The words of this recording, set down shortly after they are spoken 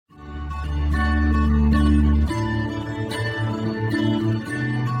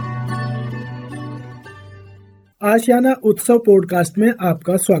आशियाना उत्सव पॉडकास्ट में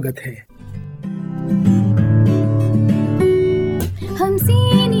आपका स्वागत है। हम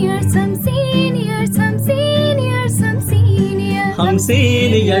सीनियर्स हम सीनियर्स हम सीनियर्स हम सीनियर्स हम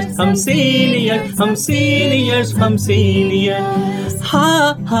सीनियर्स हम सीनियर्स हम सीनियर्स हम सीनियर्स हा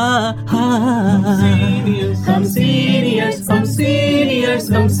हा हा हम सीनियर्स हम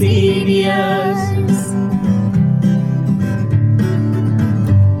सीनियर्स हम सीनियर्स।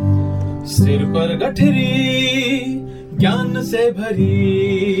 सिर पर गठरी ज्ञान से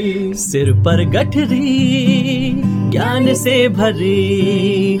भरी, सिर पर गठरी ज्ञान से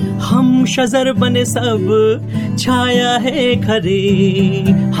भरी, हम शजर बने सब छाया है खरी,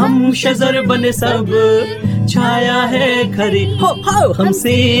 हम शजर बने सब छाया है खरी। हो हम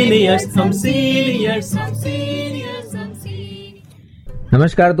सीनियर्स हम सीनियर्स हम सीनियर्स हम सीनियर्स।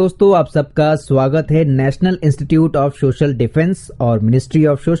 नमस्कार दोस्तों, आप सबका स्वागत है national institute of social defence और ministry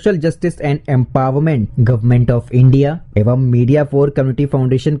of social justice and empowerment, government of India एवं मीडिया फॉर कम्युनिटी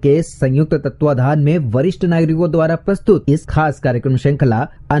फाउंडेशन के संयुक्त तत्वाधान में वरिष्ठ नागरिकों द्वारा प्रस्तुत इस खास कार्यक्रम श्रृंखला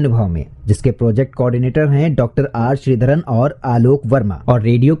अनुभव में, जिसके प्रोजेक्ट कोऑर्डिनेटर हैं डॉक्टर आर श्रीधरन और आलोक वर्मा और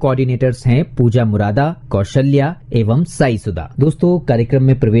रेडियो कोऑर्डिनेटर्स हैं पूजा मुरादा, कौशल्या एवं साई सुधा। दोस्तों, कार्यक्रम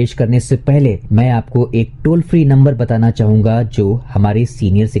में प्रवेश करने से पहले मैं आपको एक टोल फ्री नंबर बताना चाहूंगा जो हमारे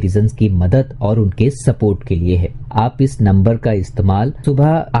सीनियर सिटीजन्स की मदद और उनके सपोर्ट के लिए है। आप इस नंबर का इस्तेमाल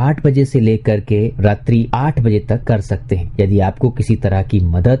सुबह 8 बजे से लेकर के रात्रि 8 बजे तक कर सकते हैं। यदि आपको किसी तरह की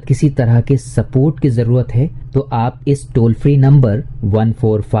मदद, किसी तरह के सपोर्ट की जरूरत है तो आप इस टोल फ्री नंबर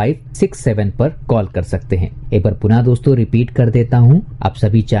 14567 पर कॉल कर सकते हैं। एक बार पुनः दोस्तों रिपीट कर देता हूँ, आप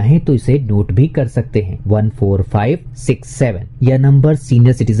सभी चाहें तो इसे नोट भी कर सकते हैं। 14567 यह नंबर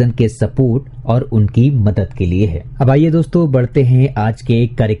सीनियर सिटीजन के सपोर्ट और उनकी मदद के लिए है। अब आइए दोस्तों बढ़ते हैं आज के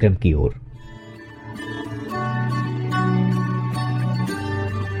कार्यक्रम की ओर।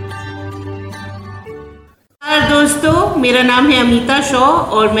 दोस्तों, मेरा नाम है अमिता शॉ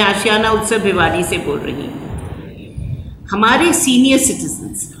और मैं आशियाना उत्सव भिवाड़ी से बोल रही हूँ। हमारे सीनियर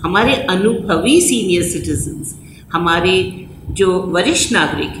सिटीजन्स, हमारे अनुभवी सीनियर सिटीजन्स, हमारे जो वरिष्ठ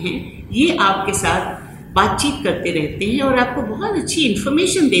नागरिक हैं, ये आपके साथ बातचीत करते रहते हैं और आपको बहुत अच्छी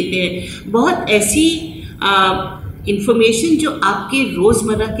इन्फॉर्मेशन देते हैं, बहुत ऐसी इन्फॉर्मेशन जो आपके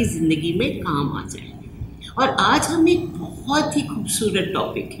रोज़मर्रा की ज़िंदगी में काम आ जाए। और आज हम एक बहुत ही खूबसूरत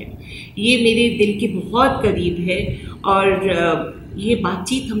टॉपिक है, ये मेरे दिल के बहुत करीब है और ये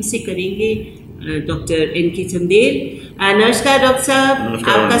बातचीत हमसे करेंगे डॉक्टर एनके चंदेल। नमस्कार डॉक्टर साहब,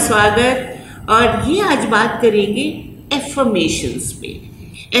 आपका स्वागत। और ये आज बात करेंगे एफर्मेशंस पे।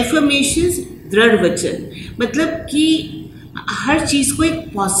 एफर्मेशंस दृढ़ वचन, मतलब कि हर चीज़ को एक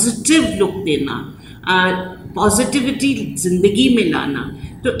पॉजिटिव लुक देना, पॉजिटिविटी ज़िंदगी में लाना।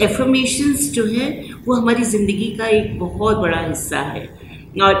 तो एफर्मेशंस जो है वो हमारी ज़िंदगी का एक बहुत बड़ा हिस्सा है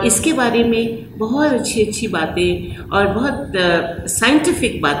और इसके बारे में बहुत अच्छी अच्छी बातें और बहुत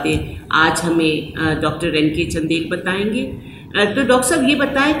साइंटिफिक बातें आज हमें डॉक्टर एनके चंदेल बताएंगे। तो डॉक्टर साहब ये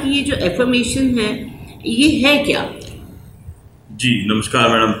बताएं कि ये जो एफर्मेशन है ये है क्या? जी नमस्कार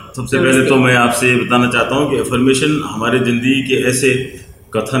मैडम। सबसे पहले तो मैं आपसे ये बताना चाहता हूँ कि एफर्मेशन हमारे ज़िंदगी के ऐसे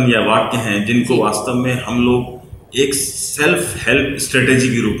कथन या वाक्य हैं जिनको वास्तव में हम लोग एक सेल्फ हेल्प स्ट्रेटेजी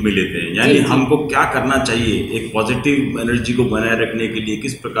के रूप में लेते हैं। यानी हमको क्या करना चाहिए, एक पॉजिटिव एनर्जी को बनाए रखने के लिए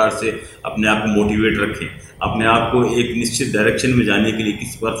किस प्रकार से अपने आप को मोटिवेट रखें, अपने आप को एक निश्चित डायरेक्शन में जाने के लिए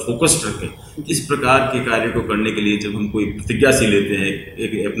किस पर फोकस्ड रखें। इस प्रकार के कार्य को करने के लिए जब हम कोई प्रतिज्ञा से लेते हैं,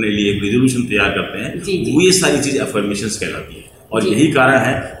 एक अपने लिए एक रेजोल्यूशन तैयार करते हैं, वो ये सारी चीज़ अफर्मेशंस कहलाती है। और यही कारण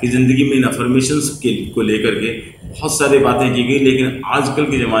है कि ज़िंदगी में इन अफर्मेशंस को लेकर के बहुत सारी बातें की गई, लेकिन आजकल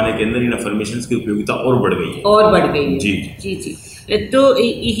के ज़माने के अंदर इन अफर्मेशंस की उपयोगिता और बढ़ गई है। और बढ़ गई है। जी जी जी। तो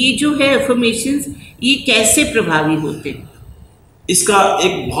ये जो है अफर्मेशंस, ये कैसे प्रभावी होते हैं? इसका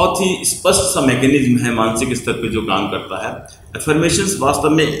एक बहुत ही स्पष्ट सा मैकेनिज्म है मानसिक स्तर पे जो काम करता है। अफर्मेशंस वास्तव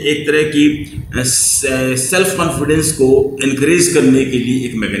में एक तरह की सेल्फ कॉन्फिडेंस को इनकरेज करने के लिए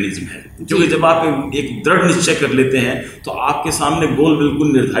एक मैकेनिज्म है, क्योंकि जब आप एक दृढ़ निश्चय कर लेते हैं तो आपके सामने गोल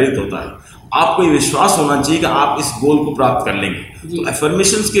बिल्कुल निर्धारित होता है। आपको ये विश्वास होना चाहिए कि आप इस गोल को प्राप्त कर लेंगे। तो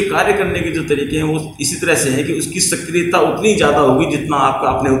एफर्मेशंस के कार्य करने के जो तरीके हैं वो इसी तरह से हैं कि उसकी सक्रियता उतनी ज़्यादा होगी जितना आपका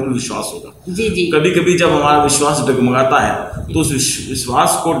अपने ऊपर विश्वास होगा। जी जी। कभी कभी जब हमारा विश्वास डगमगाता है तो उस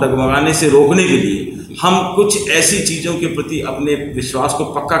विश्वास को डगमगाने से रोकने के लिए हम कुछ ऐसी चीज़ों के प्रति अपने विश्वास को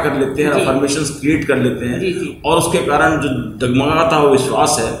पक्का कर लेते हैं, अफर्मेशंस क्रिएट कर लेते हैं और उसके कारण जो डगमगाता हुआ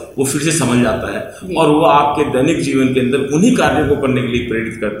विश्वास है वो फिर से समझ जाता है और वो आपके दैनिक जीवन के अंदर उन्हीं कार्यों को करने के लिए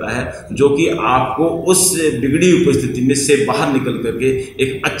प्रेरित करता है जो कि आपको उस बिगड़ी हुई परिस्थिति में से बाहर निकल मिल करके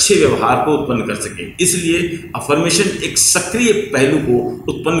एक अच्छे व्यवहार को उत्पन्न कर सके। इसलिए अफर्मेशन एक सक्रिय पहलू को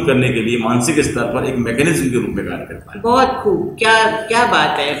उत्पन्न करने के लिए मानसिक स्तर पर एक मैकेनिज्म के रूप में कार्य करता है। बहुत खूब, क्या क्या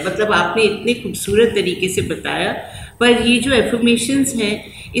बात है, मतलब आपने इतने खूबसूरत तरीके से बताया। पर ये जो एफर्मेशंस हैं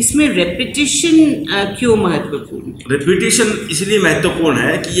इसमें रेपिटेशन क्यों महत्वपूर्ण है? रेपिटेशन इसलिए महत्वपूर्ण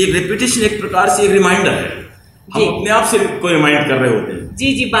है कि ये रेपिटेशन एक प्रकार से एक रिमाइंडर है। हम अपने आप से को रिमाइंड कर रहे होते हैं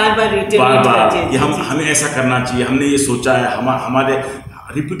जी, बार बार कि हमें ऐसा करना चाहिए, हमने ये सोचा है। हमारे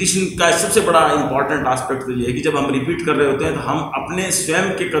रिपीटिशन का सबसे बड़ा इंपॉर्टेंट एस्पेक्ट तो ये है कि जब हम रिपीट कर रहे होते हैं तो हम अपने स्वयं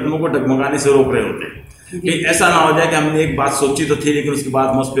के कदमों को डगमगाने से रोक रहे होते हैं कि ऐसा ना हो जाए कि हमने एक बात सोची तो थी लेकिन उसके बाद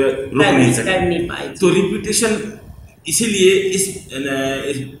हम उस पर रुक नहीं सके। तो रिपीटेशन इसीलिए इस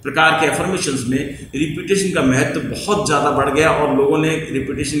प्रकार के अफर्मेशंस में रिपीटेशन का महत्व बहुत ज़्यादा बढ़ गया और लोगों ने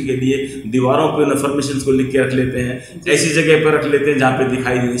रिपीटेशन के लिए दीवारों पे उन अफर्मेशंस को लिख के रख लेते हैं, ऐसी जगह पर रख लेते हैं जहाँ पे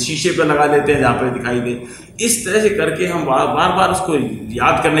दिखाई दे, शीशे पे लगा लेते हैं जहाँ पे दिखाई दे। इस तरह से करके हम बार बार उसको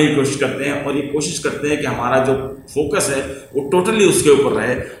याद करने की कोशिश करते हैं और ये कोशिश करते हैं कि हमारा जो फोकस है वो टोटली उसके ऊपर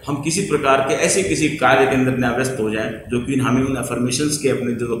रहे, हम किसी प्रकार के ऐसे किसी कार्य के अंदर न व्यस्त हो जाएं जो कि हमें उन अफर्मेशंस के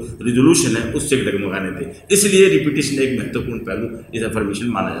अपने जो रिजोल्यूशन है उससे डगमगाने दे। इसलिए रिपीटेशन एक महत्वपूर्ण पहलू इस अफर्मेशन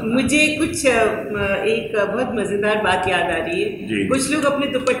माना जाता है। मुझे कुछ एक बहुत मजेदार बात याद आ रही है। कुछ लोग अपने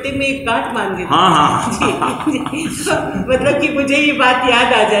दुपट्टे में एक गांठ बांध देते हैं। हाँ। मतलब कि मुझे ये बात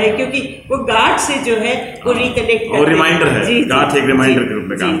याद आ जाए क्योंकि वो गांठ से जो है वो रिकलेक्ट और रिमाइंडर है, गांठ एक रिमाइंडर के रूप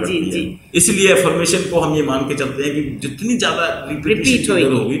में काम करती है। इसलिए अफर्मेशन को हम ये मान के चलते हैं कि जितनी ज्यादा रिपीट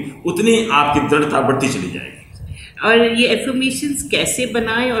होगी उतनी आपकी दृढ़ता बढ़ती चली जाएगी। और ये अफर्मेशंस कैसे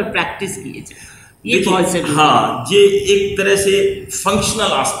बनाएं और प्रैक्टिस किए जाए, ये बहुत जरूरी है। हाँ, ये एक तरह से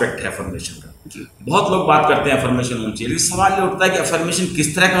फंक्शनल एस्पेक्ट है अफर्मेशन का। बहुत लोग बात करते हैं अफर्मेशन होना चाहिए, लेकिन सवाल ये उठता है कि अफर्मेशन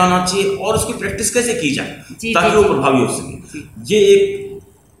किस तरह का होना चाहिए और उसकी प्रैक्टिस कैसे की जाए ताकि वो प्रभावी हो सके। ये एक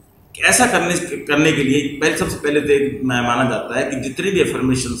ऐसा करने के लिए सबसे पहले तो माना जाता है कि जितने भी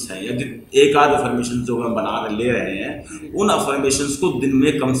अफर्मेशंस हैं या एक आध अफर्मेशन जो हम बना ले रहे हैं उन अफर्मेशंस को दिन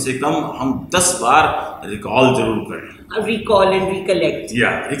में कम से कम हम 10 बार रिकॉल जरूर करें। Recall and recollect,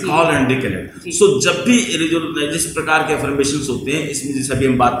 recall and recollect. So जब भी जिस प्रकार के अफर्मेशंस होते हैं इसमें जैसे अभी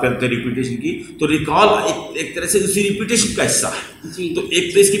हम बात करते हैं रिपीटेशन की, तो रिकॉल एक तरह से उसी रिपीटेशन का हिस्सा है। तो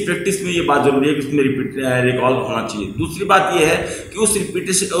एक तो इसकी प्रैक्टिस में ये बात जरूरी है कि उसमें रिकॉल होना चाहिए। दूसरी बात ये है कि उस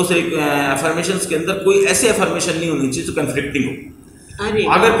रिपीटेशन उस अफर्मेशंस के अंदर कोई ऐसे अफर्मेशन नहीं होनी चाहिए जो कन्फ्लिक्टिंग हो।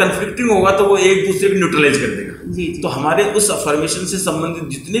 अगर कन्फ्लिक्टिंग होगा तो वो एक दूसरे को न्यूट्रलाइज कर देगा। तो हमारे उस अफर्मेशन से संबंधित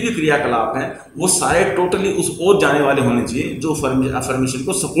जितने भी क्रियाकलाप हैं वो सारे टोटली उस ओर जाने वाले होने चाहिए जो अफर्मेशन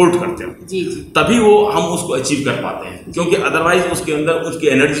को सपोर्ट करते हैं। तभी वो हम उसको अचीव कर पाते हैं, क्योंकि अदरवाइज उसके अंदर उसकी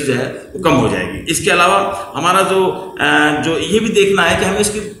एनर्जी जो है वो कम हो जाएगी। इसके अलावा हमारा जो ये भी देखना है कि हमें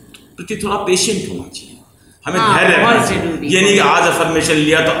इसके प्रति थोड़ा पेशेंट होना चाहिए, हमें धैर्य रखना चाहिए। ये नहीं कि आज अफर्मेशन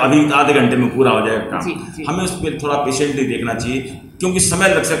लिया तो अभी आधे घंटे में पूरा हो जाएगा काम। हमें उस पर थोड़ा पेशेंटली देखना चाहिए क्योंकि समय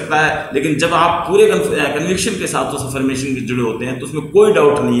लग सकता है, लेकिन जब आप पूरे कन्विक्शन के साथ उस अफर्मेशन से जुड़े होते हैं तो उसमें कोई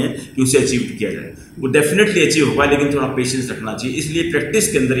डाउट नहीं है कि उसे अचीव किया जाए। वो डेफिनेटली अचीव होगा, लेकिन थोड़ा पेशेंस रखना चाहिए। इसलिए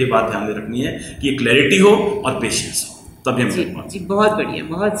प्रैक्टिस के अंदर ये बात ध्यान में रखनी है कि क्लैरिटी हो और पेशेंस हो, तभी हम जी बहुत बढ़िया,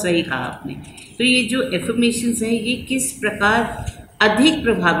 बहुत सही कहा आपने। तो ये जो एफर्मेशंस हैं ये किस प्रकार अधिक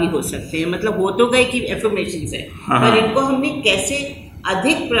प्रभावी हो सकते हैं? मतलब हो तो गए कि एफर्मेशंस है, पर इनको हमें कैसे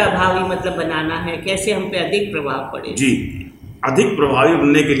अधिक प्रभावी मतलब बनाना है, कैसे हम पे अधिक प्रभाव पड़े? जी, अधिक प्रभावी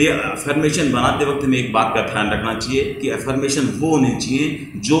बनने के लिए अफर्मेशन बनाते वक्त हमें एक बात का ध्यान रखना चाहिए कि अफर्मेशन वो होने चाहिए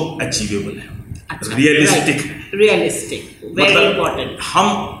जो अचीवेबल है, रियलिस्टिक, वेरी इंपॉर्टेंट। हम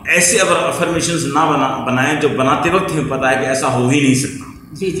ऐसे अफर्मेशंस ना बनाएं जो बनाते वक्त हमें पता है कि ऐसा हो ही नहीं सकता।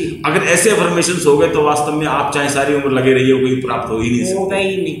 अगर ऐसे अफर्मेशंस हो गए तो वास्तव में आप चाहे सारी उम्र लगे रहिए कोई प्राप्त हो ही नहीं सकता।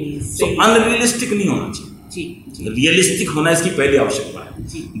 तो अनरियलिस्टिक नहीं होना चाहिए, रियलिस्टिक होना इसकी पहली आवश्यकता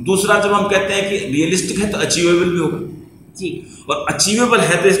है। दूसरा, जब हम कहते हैं कि रियलिस्टिक है तो अचीवेबल भी होगा और अचीवेबल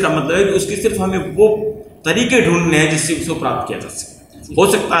है तो इसका मतलब है कि उसके सिर्फ हमें वो तरीके ढूंढने हैं जिससे उसको प्राप्त किया जा सके। हो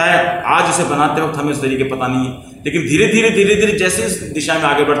सकता है आज इसे बनाते वक्त हमें उस तरीके पता नहीं है, लेकिन धीरे धीरे जैसे इस दिशा में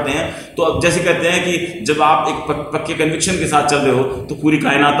आगे बढ़ते हैं तो अब जैसे कहते हैं कि जब आप एक पक्के कन्विक्शन के साथ चल रहे हो तो पूरी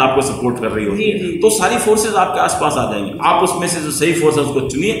कायनात आपको सपोर्ट कर रही होती है, तो सारी फोर्सेज आपके आसपास आ जाएंगी। आप उसमें से जो सही फोर्स है उसको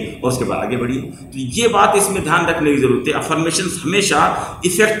चुनिए और उसके बाद आगे बढ़िए। तो ये बात इसमें ध्यान रखने की जरूरत है। अफर्मेशंस हमेशा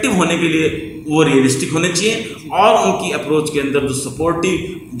इफेक्टिव होने के लिए वो रियलिस्टिक होने चाहिए और उनकी अप्रोच के अंदर जो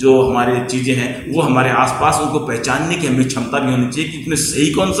सपोर्टिव जो हमारे चीज़ें हैं वो हमारे आसपास उनको पहचानने की हमें क्षमता भी होनी चाहिए कि इसमें सही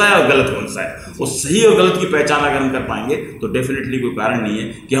कौन सा है और गलत कौन सा है। वो सही और गलत की पहचान अगर हम कर पाएंगे तो डेफिनेटली कोई कारण नहीं है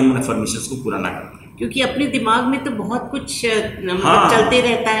कि हम उन अफर्मेशंस को पूरा ना कर पाएं। क्योंकि अपने दिमाग में तो बहुत कुछ मतलब चलते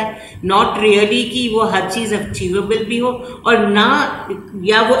रहता है, नॉट रियली कि वो हर चीज़ अचीवेबल भी हो और ना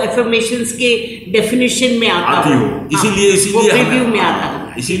या वो एफर्मेशंस के डेफिनेशन में आता हो, इसीलिए रिव्यू में आता हो।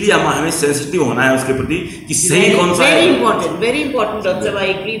 इसीलिए हमें सेंसिटिव होना है उसके प्रति कि सही कौन सा है। वेरी इंपॉर्टेंट डॉक्टर साहब, I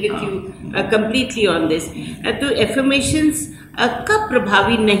agree with you completely on this. तो एफर्मेशंस कब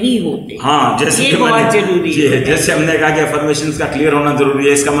प्रभावी नहीं होते, जैसे ये बहुत जरूरी है। जैसे हमने कहा कि एफर्मेशंस का क्लियर होना जरूरी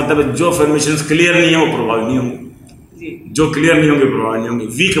है, इसका मतलब जो एफर्मेशंस क्लियर नहीं है वो प्रभावी नहीं होंगे, जो क्लियर नहीं होंगे प्रभावी नहीं होंगे।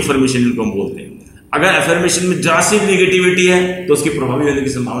 वीक एफर्मेशन इनको हम बोलते हैं। अगर एफर्मेशन में जरा सी नेगेटिविटी है तो उसकी प्रभावी होने की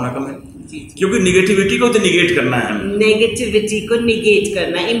संभावना कम है, क्योंकि निगेटिविटी को तो निगेट करना है, नेगेटिविटी को निगेट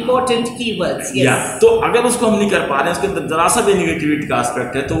करना, इंपॉर्टेंट कीवर्ड्स। तो अगर उसको हम नहीं कर पा रहे हैं, उसके अंदर जरा सा भी निगेटिविटी का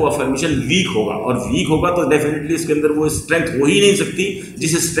एस्पेक्ट है, तो वो अफर्मेशन वीक होगा, और वीक होगा तो डेफिनेटली इसके अंदर वो स्ट्रेंथ हो ही नहीं सकती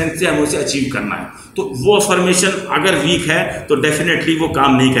जिस स्ट्रेंथ से हमें उसे अचीव करना है। तो वो अफर्मेशन अगर वीक है तो डेफिनेटली वो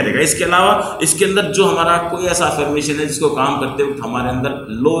काम नहीं करेगा। इसके अलावा इसके अंदर जो हमारा कोई ऐसा अफर्मेशन है जिसको काम करते वक्त हमारे अंदर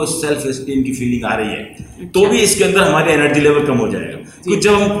लो सेल्फ एस्टीम की फीलिंग आ रही है, तो भी इसके अंदर हमारी एनर्जी लेवल कम हो जाएगा। क्योंकि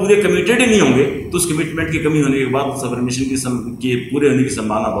जब हम पूरे कमिटेड ही नहीं होंगे तो उस कमिटमेंट की कमी होने के बाद उस अफर्मेशन की पूरे होने की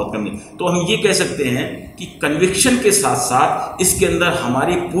संभावना बहुत कम है। तो हम ये कह सकते हैं कि कन्विक्शन के साथ साथ इसके अंदर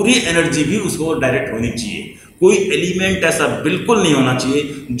हमारी पूरी एनर्जी भी उसको डायरेक्ट होनी चाहिए। कोई एलिमेंट ऐसा बिल्कुल नहीं होना चाहिए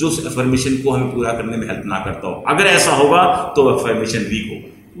जो उस अफर्मेशन को हमें पूरा करने में हेल्प ना करता हो। अगर ऐसा होगा तो अफर्मेशन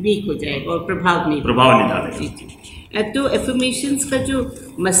वीक हो जाएगा और प्रभाव नहीं डालेगा। तो एफर्मेशंस का जो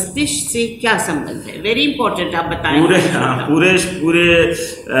मस्तिष्क से क्या संबंध है, वेरी इंपॉर्टेंट, आप बताएं।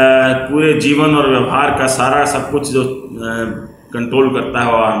 पूरे जीवन और व्यवहार का सारा सब कुछ जो कंट्रोल करता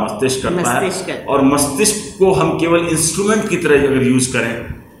है और मस्तिष्क करता है। और मस्तिष्क को हम केवल इंस्ट्रूमेंट की तरह अगर यूज करें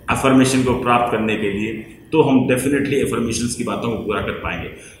अफर्मेशन को प्राप्त करने के लिए, तो हम डेफिनेटली एफर्मेशंस की बातों को पूरा कर पाएंगे।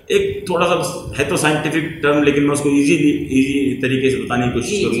 एक थोड़ा सा है तो साइंटिफिक टर्म, लेकिन मैं उसको इजी तरीके से बताने की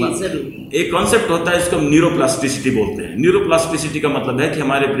कोशिश करूँगा। एक कॉन्सेप्ट होता है जिसको हम न्यूरोप्लास्टिसिटी बोलते हैं। न्यूरोप्लास्टिसिटी का मतलब है कि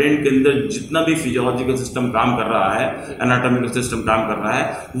हमारे ब्रेन के अंदर जितना भी फिजियोलॉजिकल सिस्टम काम कर रहा है, एनाटॉमिकल सिस्टम काम कर रहा है,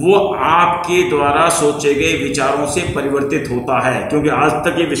 वो आपके द्वारा सोचे गए विचारों से परिवर्तित होता है। क्योंकि आज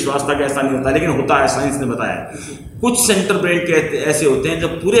तक ये विश्वास था कि ऐसा नहीं होता, लेकिन होता है, साइंस ने बताया। कुछ सेंटर ब्रेन के ऐसे होते हैं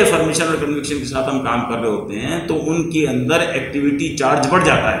जब पूरे एफर्मेशन और कन्विक्शन के साथ हम काम कर रहे होते हैं तो उनके अंदर एक्टिविटी चार्ज बढ़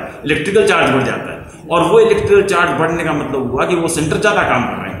जाता है, इलेक्ट्रिकल चार्ज बढ़ जाता है। और वो इलेक्ट्रिकल चार्ज बढ़ने का मतलब हुआ कि वो सेंटर ज़्यादा काम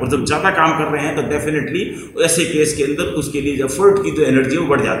कर रहे हैं, और जब ज़्यादा काम कर रहे हैं तो डेफिनेटली ऐसे केस के अंदर उसके लिए एफर्ट की जो एनर्जी है वो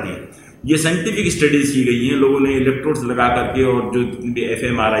बढ़ जाती है। ये साइंटिफिक स्टडीज की गई हैं, लोगों ने इलेक्ट्रोड्स लगा करके और जो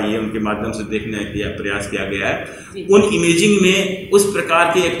fMRI है उनके माध्यम से देखने का प्रयास किया गया है। उन इमेजिंग में उस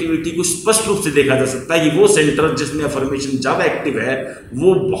प्रकार की एक्टिविटी को स्पष्ट रूप से देखा जा सकता है कि वो सेंटर जिसमें अफर्मेशन ज़्यादा एक्टिव है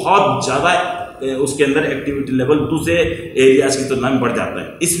वो बहुत ज़्यादा उसके अंदर एक्टिविटी लेवल दूसरे एरियाज की तुलना में बढ़ जाता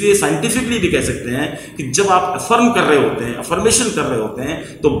है। इसलिए साइंटिफिकली भी कह सकते हैं कि जब आप अफर्म कर रहे होते हैं, अफर्मेशन कर रहे होते हैं,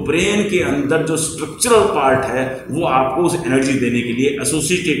 तो ब्रेन के अंदर जो स्ट्रक्चरल पार्ट है वो आपको उस एनर्जी देने के लिए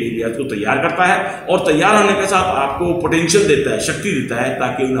एसोसिएटेड एरियाज को तैयार करता है, और तैयार होने के साथ आपको पोटेंशियल देता है, शक्ति देता है,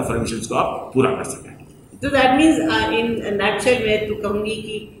 ताकि उन अफर्मेशंस को आप पूरा कर सकें। तो दैट मीन्स इन नटशेल मैं तो कहूँगी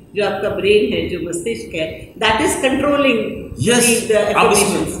कि जो आपका ब्रेन है, जो मस्तिष्क है, दैट इज कंट्रोलिंग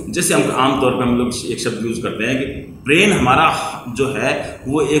जैसे हम आमतौर पर हम लोग एक शब्द यूज करते हैं कि ब्रेन हमारा जो है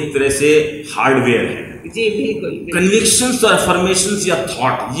वो एक तरह से हार्डवेयर है। जी बिल्कुल। कन्विक्शंस और अफर्मेशंस या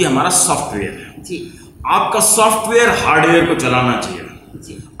थॉट ये हमारा सॉफ्टवेयर है। जी। आपका सॉफ्टवेयर हार्डवेयर को चलाना चाहिए।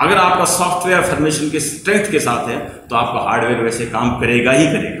 जी। अगर आपका सॉफ्टवेयर अफर्मेशन के स्ट्रेंथ के साथ है तो आपका हार्डवेयर वैसे काम करेगा ही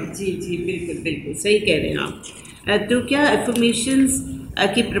करेगा। जी जी बिल्कुल बिल्कुल सही कह रहे हैं आप। तो क्या अफर्मेशंस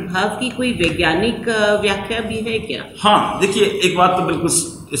के प्रभाव की कोई वैज्ञानिक व्याख्या भी है क्या? हाँ, देखिए एक बात तो बिल्कुल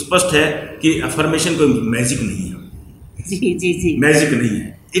स्पष्ट है कि अफर्मेशन कोई मैजिक नहीं है। जी जी जी मैजिक नहीं है।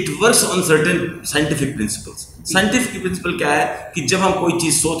 It works on certain scientific principles. Scientific principle क्या है कि जब हम कोई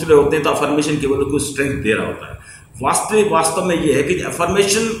चीज़ सोच रहे होते हैं तो अफर्मेशन केवल उसको स्ट्रेंथ दे रहा होता है। वास्तव में ये है कि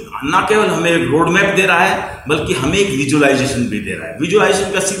अफर्मेशन ना केवल हमें एक रोड मैप दे रहा है बल्कि हमें एक विजुअलाइजेशन भी दे रहा है।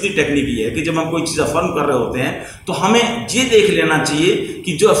 विजुअलाइजेशन का सीधी टेक्निक ये है कि जब हम कोई चीज़ अफर्म कर रहे होते हैं तो हमें ये देख लेना चाहिए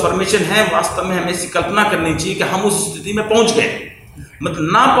कि जो अफर्मेशन है वास्तव में हमें ऐसी कल्पना करनी चाहिए कि हम उस स्थिति में पहुंच गए,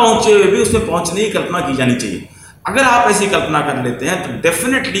 मतलब ना पहुंचे हुए भी उसमें पहुंचने की कल्पना की जानी चाहिए। अगर आप ऐसी कल्पना कर लेते हैं तो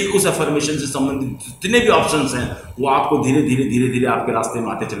डेफिनेटली उस अफर्मेशन से संबंधित जितने भी ऑप्शंस हैं वो आपको धीरे धीरे आपके रास्ते में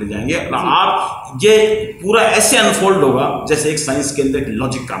आते चले जाएंगे और आप ये पूरा ऐसे अनफोल्ड होगा जैसे एक साइंस के अंदर एक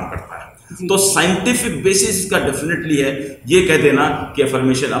लॉजिक काम करता है। तो साइंटिफिक बेसिस का डेफिनेटली है ये कह देना कि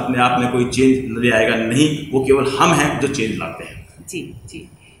अफर्मेशन अपने आप में कोई चेंज ले आएगा, नहीं, वो केवल हम हैं जो चेंज लाते हैं। जी जी।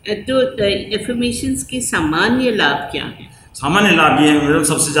 तो अफर्मेशंस के सामान्य लाभ क्या हैं? सामान्य लाभ ये है मैडम,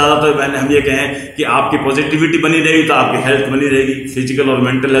 सबसे ज़्यादा तो मैंने हम ये कहें कि आपकी पॉजिटिविटी बनी रहेगी तो आपकी हेल्थ बनी रहेगी, फिजिकल और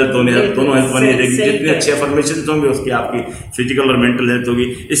मेंटल हेल्थ दोनों हेल्थ बनी रहेगी। जितने अच्छे अफर्मेशन होंगे उसकी आपकी फिजिकल और मेंटल हेल्थ होगी।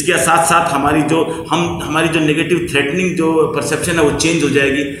 इसके साथ साथ हमारी जो नेगेटिव थ्रेटनिंग जो परसेप्शन है वो चेंज हो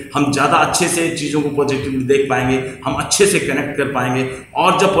जाएगी। हम ज़्यादा अच्छे से चीज़ों को पॉजिटिवली देख पाएंगे, हम अच्छे से कनेक्ट कर पाएंगे,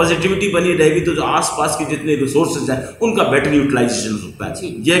 और जब पॉजिटिविटी बनी रहेगी तो जो आसपास के जितने रिसोर्सेज हैं उनका बेटर यूटिलाइजेशन होता है।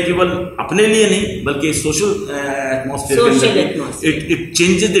 यह केवल अपने लिए नहीं बल्कि social atmosphere it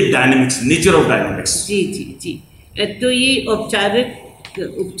changes the dynamics, nature of dynamics। जी। तो ये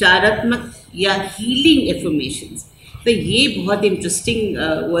उपचारात्मक या हीलिंग एफर्मेशंस, तो ये बहुत इंटरेस्टिंग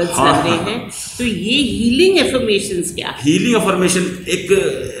वर्ड्स लग रहे हैं। तो ये हीलिंग एफर्मेशंस क्या है? हीलिंग एफर्मेशन एक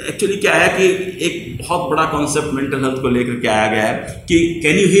एक्चुअली क्या है कि एक बहुत बड़ा कॉन्सेप्ट मेंटल हेल्थ को लेकर के आया गया है कि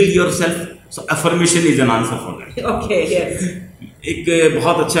can you heal yourself, so affirmation is an answer for that. Okay, yes. एक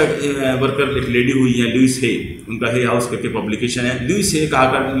बहुत अच्छा वर्कर एक लेडी हुई है लुइस हे, उनका हे हाउस करके पब्लिकेशन है। लुइस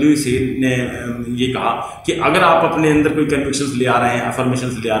हे ने ये कहा कि अगर आप अपने अंदर कोई कन्विक्शंस ले आ रहे हैं,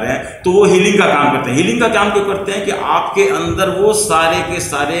 अफर्मेशंस ले आ रहे हैं, तो वो हीलिंग का काम करते हैं। हीलिंग का काम क्यों करते हैं कि आपके अंदर वो सारे के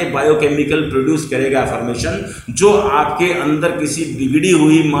सारे बायोकेमिकल प्रोड्यूस करेगा अफर्मेशन, जो आपके अंदर किसी बिगड़ी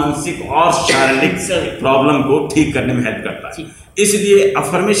हुई मानसिक और शारीरिक प्रॉब्लम को ठीक करने में हेल्प करता है। इसलिए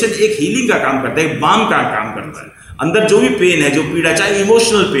अफर्मेशन एक हीलिंग का काम करता है, एक बाम का काम करता है। अंदर जो भी पेन है, जो पीड़ा, चाहे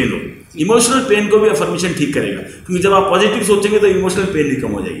इमोशनल पेन हो, इमोशनल पेन को भी अफर्मेशन ठीक करेगा, क्योंकि जब आप पॉजिटिव सोचेंगे तो इमोशनल पेन भी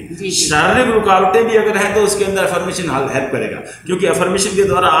कम हो जाएगी। शारीरिक रुकावटें भी अगर हैं तो उसके अंदर अफर्मेशन हेल्प करेगा, क्योंकि अफर्मेशन के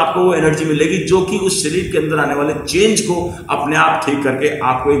द्वारा आपको वो एनर्जी मिलेगी जो कि उस शरीर के अंदर आने वाले चेंज को अपने आप ठीक करके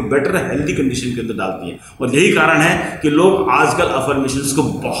आपको एक बेटर हेल्दी कंडीशन के अंदर डालती है। और यही कारण है कि लोग आजकल अफर्मेशन को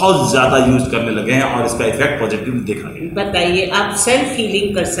बहुत ज़्यादा यूज करने लगे हैं और इसका इफेक्ट पॉजिटिव देखा गया। बताइए, आप सेल्फ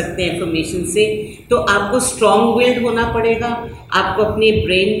हीलिंग कर सकते हैं अफर्मेशन से, तो आपको स्ट्रॉन्ग विल्ड होना पड़ेगा, आपको अपने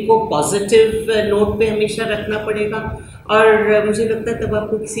ब्रेन को पॉजिटिव नोट पे हमेशा रखना पड़ेगा, और मुझे लगता है तब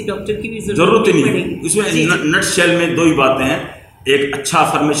आपको किसी डॉक्टर की भी जरूरत नहीं पड़ेगी। इसमें नटशेल में दो ही बातें हैं, एक अच्छा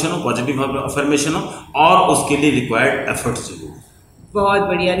अफर्मेशन हो, पॉजिटिव अफर्मेशन हो, और उसके लिए रिक्वायर्ड एफर्ट्स जरूर। बहुत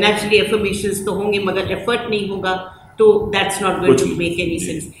बढ़िया। नेचुरली अफर्मेशंस तो होंगे मगर एफर्ट नहीं होगा तो that's not going to make any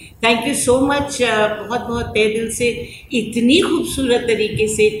sense. Thank you so much, बहुत बहुत तहे दिल से, इतनी खूबसूरत तरीके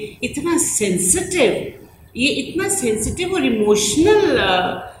से, इतना सेंसिटिव और इमोशनल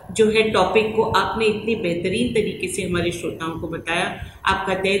जो है टॉपिक को आपने इतनी बेहतरीन तरीके से हमारे श्रोताओं को बताया।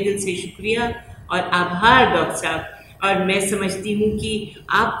 आपका तहे दिल से शुक्रिया और आभार डॉक्टर साहब। और मैं समझती हूँ कि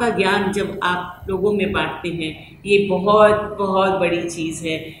आपका ज्ञान जब आप लोगों में बांटते हैं, ये बहुत बहुत बड़ी चीज़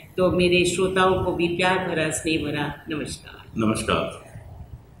है। तो मेरे श्रोताओं को भी प्यार भरा, स्नेह भरा नमस्कार। नमस्कार।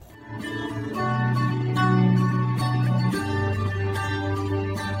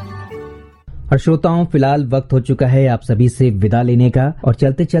 और श्रोताओं, फिलहाल वक्त हो चुका है आप सभी से विदा लेने का, और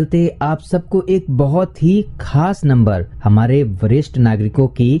चलते चलते आप सबको एक बहुत ही खास नंबर हमारे वरिष्ठ नागरिकों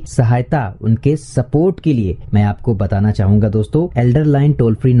की सहायता, उनके सपोर्ट के लिए मैं आपको बताना चाहूंगा। दोस्तों, Elder line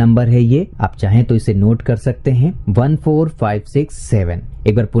toll free number है ये, आप चाहें तो इसे नोट कर सकते हैं, 14567।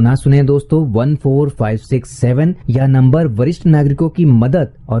 एक बार पुनः सुने दोस्तों, 14567। यह नंबर वरिष्ठ नागरिकों की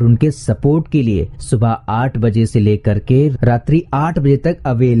मदद और उनके सपोर्ट के लिए सुबह 8 बजे से लेकर के रात्रि 8 बजे तक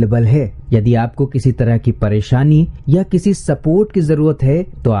अवेलेबल है। यदि आपको किसी तरह की परेशानी या किसी सपोर्ट की जरूरत है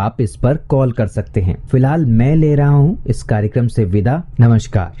तो आप इस पर कॉल कर सकते हैं। फिलहाल मैं ले रहा हूं इस कार्यक्रम से विदा।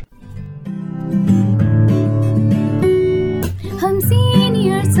 नमस्कार। हम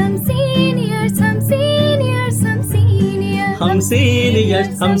सीनियर्स, हम सीनियर्स, हम सीनियर्स, हम सीनियर्स, हम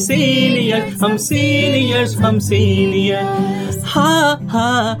सीनियर्स, हम सीनियर्स, हम सीनियर्स, हम सीनियर्स, हा हा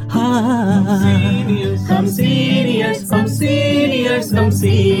हा, हम सीनियर्स, हम सीनियर्स, हम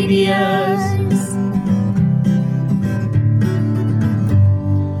सीनियर्स।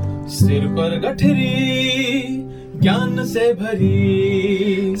 सिर पर गठरी ज्ञान से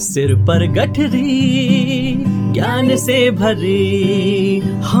भरी, सिर पर गठरी ज्ञान से भरी,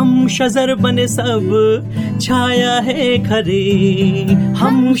 हम शजर बने सब छाया है खरी,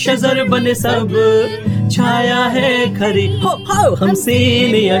 हम शजर बने सब छाया है खरी, हो हम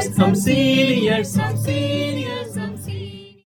सीनियर्स, हम सीनियर्स, हम सीनियर्स।